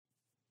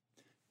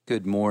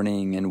Good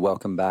morning and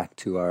welcome back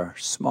to our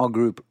small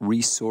group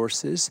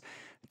resources.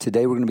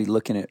 Today we're going to be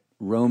looking at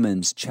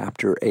Romans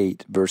chapter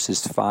 8,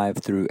 verses 5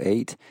 through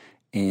 8,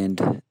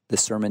 and the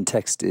sermon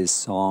text is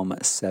Psalm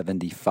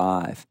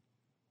 75.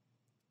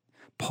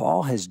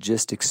 Paul has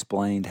just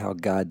explained how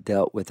God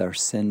dealt with our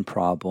sin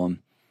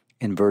problem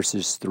in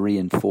verses 3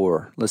 and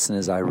 4. Listen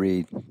as I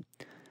read.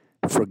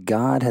 For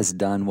God has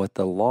done what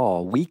the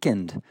law,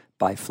 weakened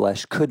by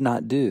flesh, could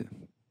not do.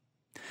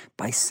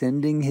 By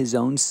sending his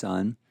own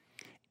Son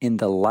in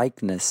the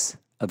likeness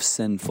of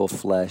sinful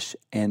flesh,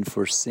 and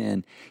for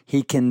sin,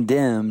 he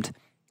condemned,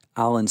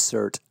 I'll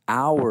insert,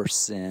 our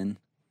sin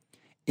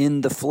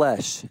in the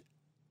flesh,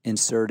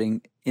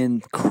 inserting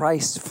in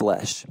Christ's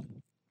flesh.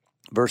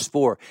 Verse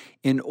 4,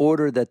 in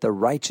order that the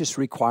righteous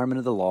requirement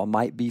of the law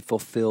might be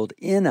fulfilled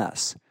in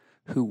us,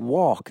 who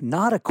walk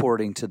not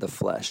according to the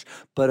flesh,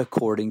 but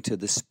according to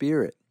the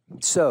Spirit.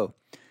 So,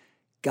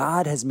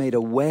 God has made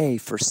a way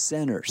for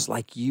sinners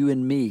like you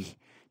and me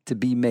to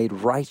be made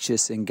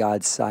righteous in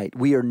God's sight.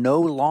 We are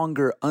no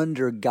longer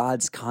under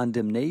God's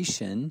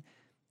condemnation,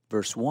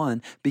 verse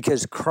 1,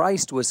 because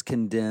Christ was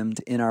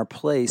condemned in our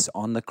place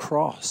on the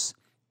cross.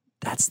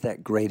 That's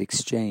that great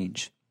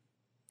exchange.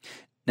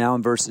 Now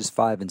in verses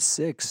 5 and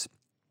 6,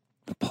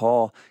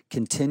 Paul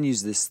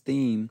continues this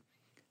theme,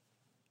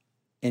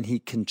 and he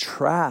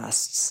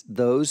contrasts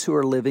those who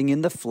are living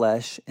in the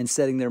flesh and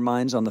setting their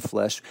minds on the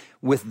flesh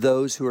with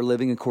those who are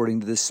living according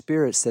to the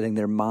Spirit, setting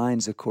their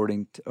minds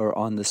according to, or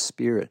on the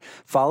Spirit.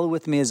 Follow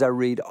with me as I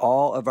read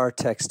all of our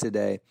text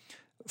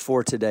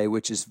for today,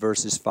 which is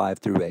verses 5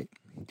 through 8.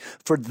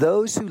 For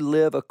those who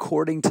live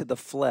according to the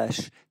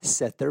flesh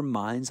set their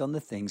minds on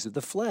the things of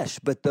the flesh,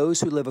 but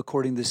those who live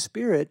according to the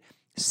Spirit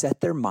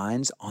set their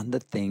minds on the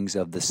things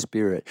of the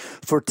Spirit.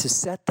 For to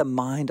set the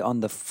mind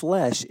on the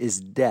flesh is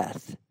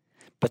death,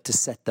 but to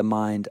set the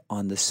mind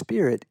on the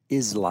Spirit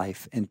is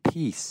life and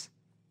peace.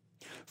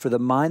 For the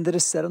mind that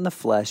is set on the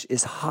flesh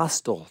is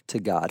hostile to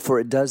God, for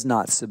it does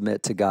not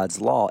submit to God's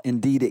law.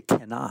 Indeed, it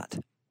cannot.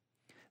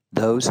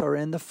 Those who are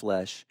in the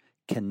flesh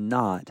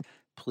cannot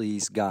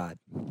please God.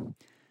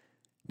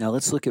 Now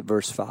let's look at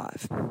verse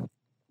 5.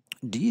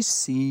 Do you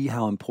see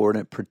how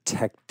important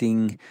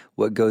protecting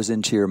what goes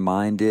into your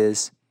mind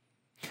is?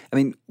 I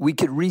mean, we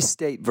could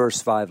restate verse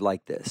 5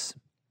 like this.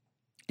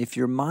 If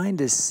your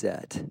mind is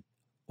set,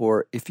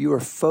 or if you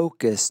are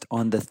focused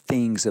on the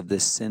things of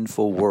this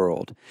sinful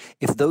world,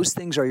 if those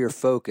things are your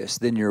focus,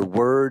 then your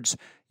words,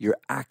 your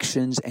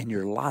actions, and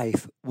your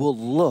life will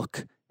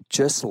look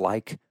just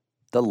like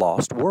the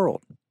lost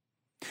world.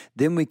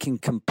 Then we can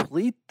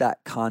complete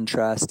that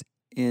contrast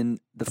in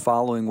the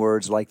following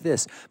words like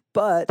this.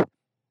 But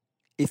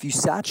if you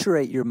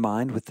saturate your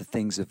mind with the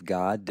things of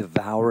God,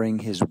 devouring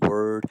his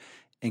word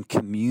and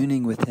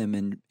communing with him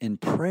in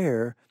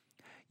prayer,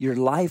 your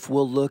life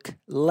will look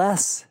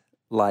less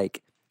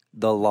like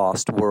the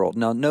lost world.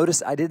 Now,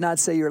 notice I did not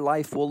say your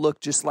life will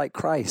look just like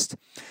Christ.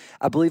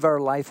 I believe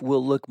our life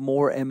will look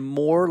more and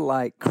more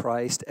like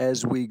Christ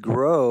as we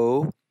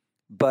grow,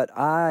 but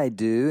I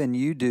do, and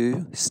you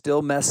do,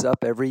 still mess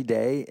up every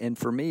day, and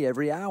for me,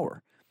 every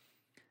hour.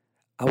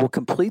 I will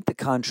complete the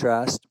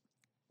contrast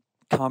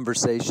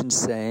conversation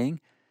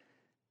saying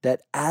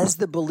that as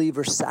the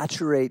believer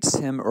saturates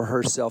him or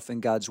herself in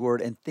God's word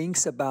and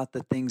thinks about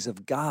the things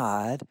of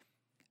God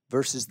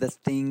versus the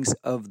things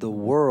of the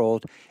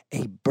world,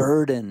 a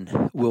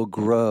burden will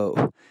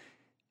grow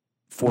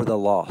for the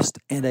lost,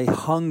 and a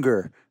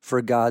hunger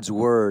for God's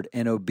word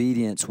and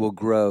obedience will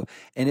grow,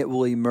 and it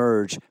will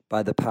emerge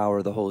by the power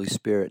of the Holy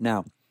Spirit.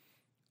 Now,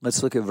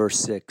 let's look at verse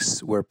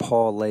 6, where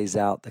Paul lays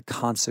out the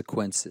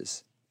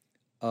consequences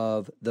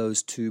of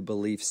those two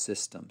belief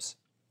systems.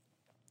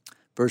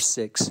 Verse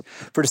 6,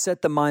 for to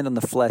set the mind on the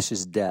flesh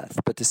is death,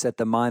 but to set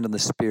the mind on the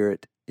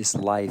Spirit is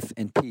life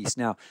and peace.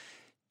 Now,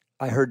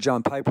 I heard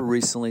John Piper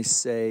recently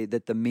say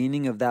that the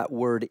meaning of that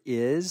word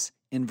is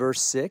in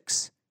verse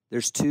 6.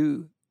 There's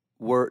two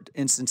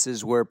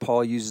instances where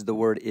Paul uses the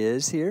word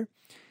is here.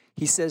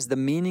 He says the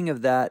meaning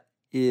of that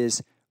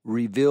is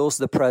reveals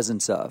the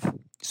presence of.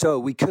 So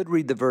we could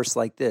read the verse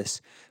like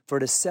this. For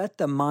to set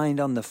the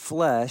mind on the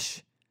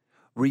flesh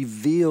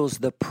reveals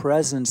the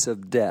presence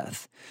of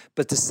death,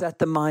 but to set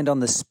the mind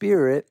on the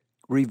Spirit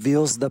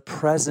reveals the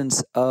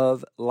presence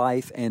of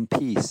life and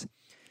peace.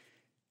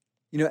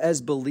 You know,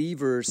 as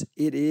believers,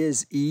 it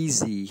is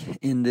easy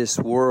in this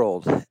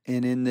world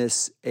and in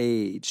this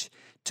age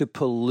to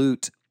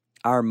pollute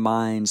our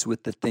minds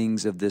with the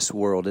things of this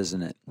world,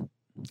 isn't it?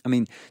 I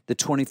mean, the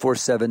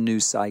 24/7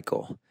 news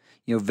cycle,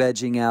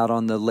 vegging out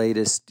on the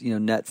latest,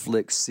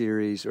 Netflix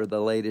series or the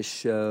latest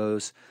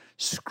shows,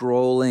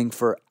 scrolling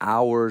for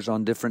hours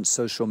on different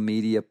social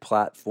media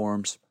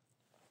platforms.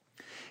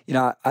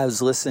 I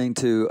was listening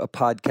to a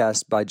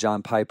podcast by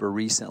John Piper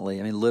recently,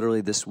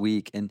 literally this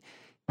week, and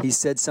he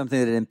said something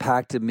that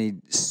impacted me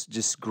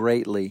just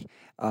greatly.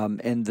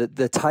 And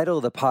the title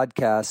of the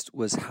podcast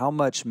was How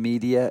Much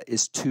Media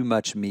is Too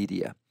Much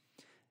Media?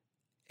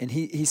 And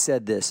he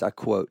said this, I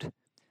quote,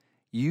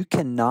 "You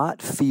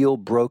cannot feel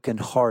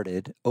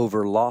brokenhearted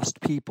over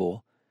lost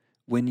people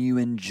when you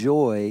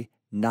enjoy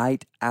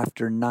night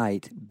after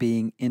night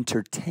being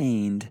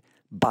entertained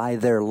by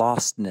their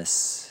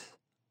lostness.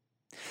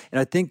 And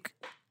I think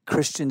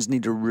Christians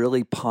need to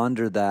really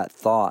ponder that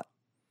thought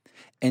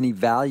and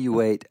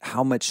evaluate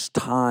how much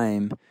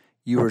time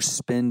you are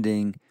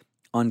spending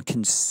on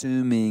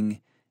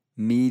consuming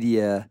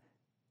media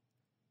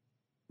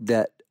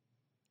that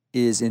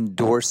is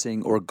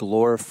endorsing or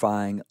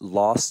glorifying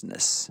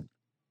lostness.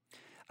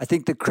 I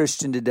think the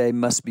Christian today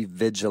must be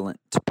vigilant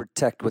to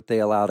protect what they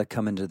allow to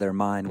come into their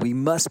mind. We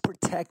must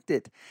protect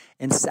it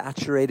and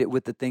saturate it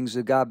with the things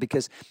of God,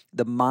 because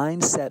the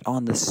mindset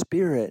on the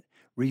Spirit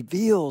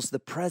reveals the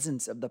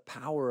presence of the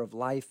power of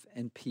life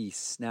and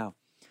peace. Now,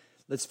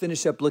 let's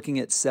finish up looking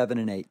at 7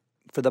 and 8.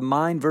 For the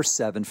mind, verse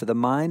 7, for the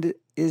mind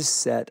is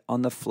set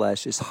on the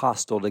flesh, is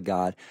hostile to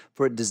God,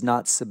 for it does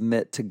not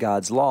submit to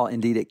God's law.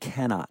 Indeed, it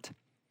cannot.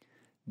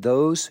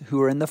 Those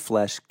who are in the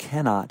flesh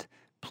cannot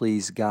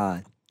please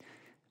God.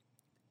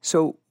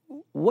 So,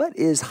 what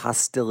is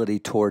hostility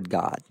toward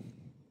God?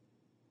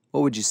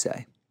 What would you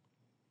say?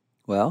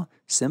 Well,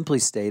 simply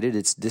stated,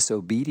 it's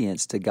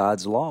disobedience to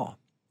God's law.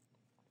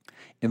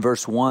 In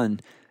verse 1,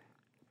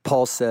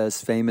 Paul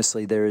says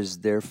famously, there is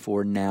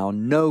therefore now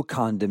no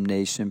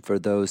condemnation for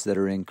those that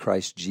are in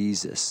Christ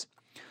Jesus.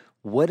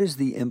 What is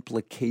the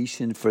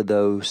implication for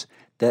those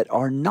that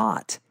are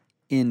not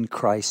in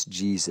Christ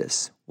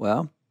Jesus?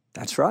 Well,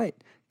 that's right,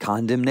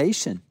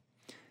 condemnation.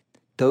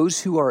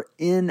 Those who are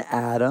in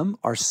Adam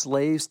are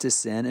slaves to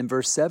sin. And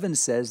verse 7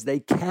 says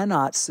they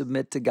cannot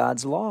submit to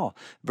God's law.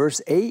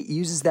 Verse 8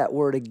 uses that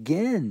word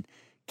again,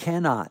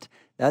 cannot.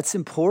 That's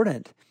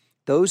important.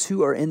 Those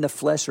who are in the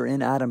flesh or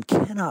in Adam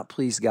cannot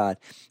please God.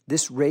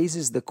 This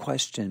raises the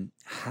question,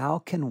 how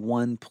can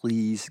one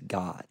please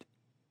God?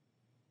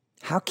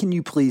 How can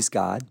you please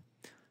God?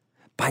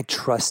 By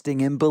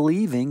trusting and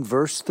believing,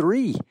 verse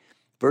 3.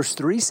 Verse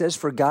 3 says,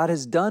 for God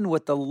has done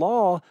what the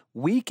law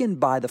weakened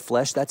by the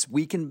flesh, that's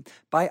weakened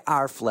by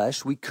our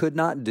flesh, we could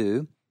not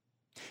do.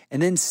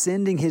 And then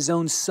sending his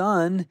own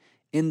son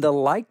in the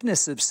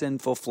likeness of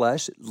sinful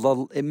flesh,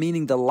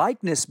 meaning the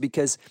likeness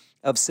because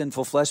of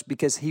sinful flesh,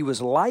 because he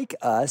was like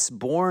us,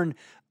 born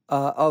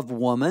of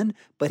woman,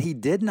 but he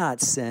did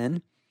not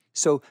sin.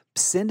 So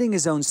sending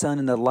his own son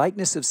in the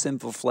likeness of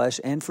sinful flesh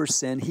and for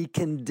sin, he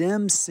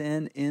condemns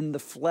sin in the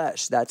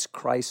flesh. That's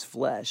Christ's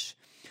flesh.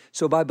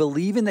 So by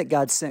believing that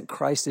God sent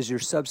Christ as your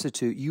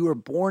substitute, you are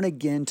born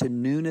again to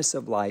newness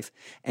of life,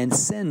 and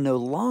sin no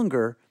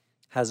longer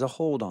has a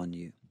hold on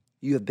you.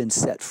 You have been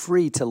set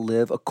free to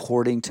live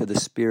according to the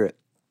Spirit.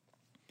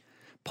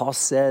 Paul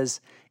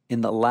says in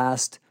the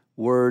last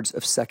words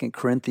of 2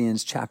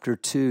 Corinthians chapter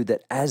 2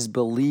 that as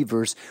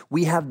believers,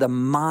 we have the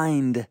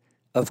mind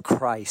of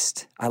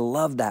Christ. I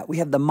love that. We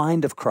have the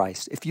mind of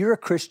Christ. If you're a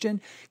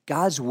Christian,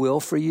 God's will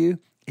for you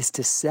is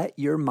to set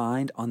your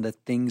mind on the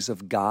things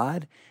of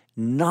God,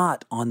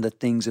 not on the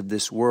things of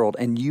this world.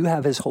 And you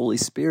have his Holy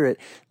Spirit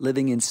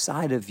living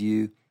inside of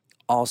you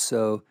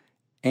also,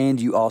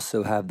 and you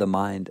also have the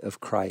mind of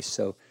Christ.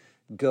 So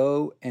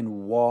go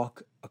and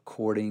walk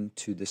according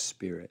to the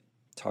Spirit.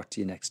 Talk to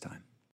you next time.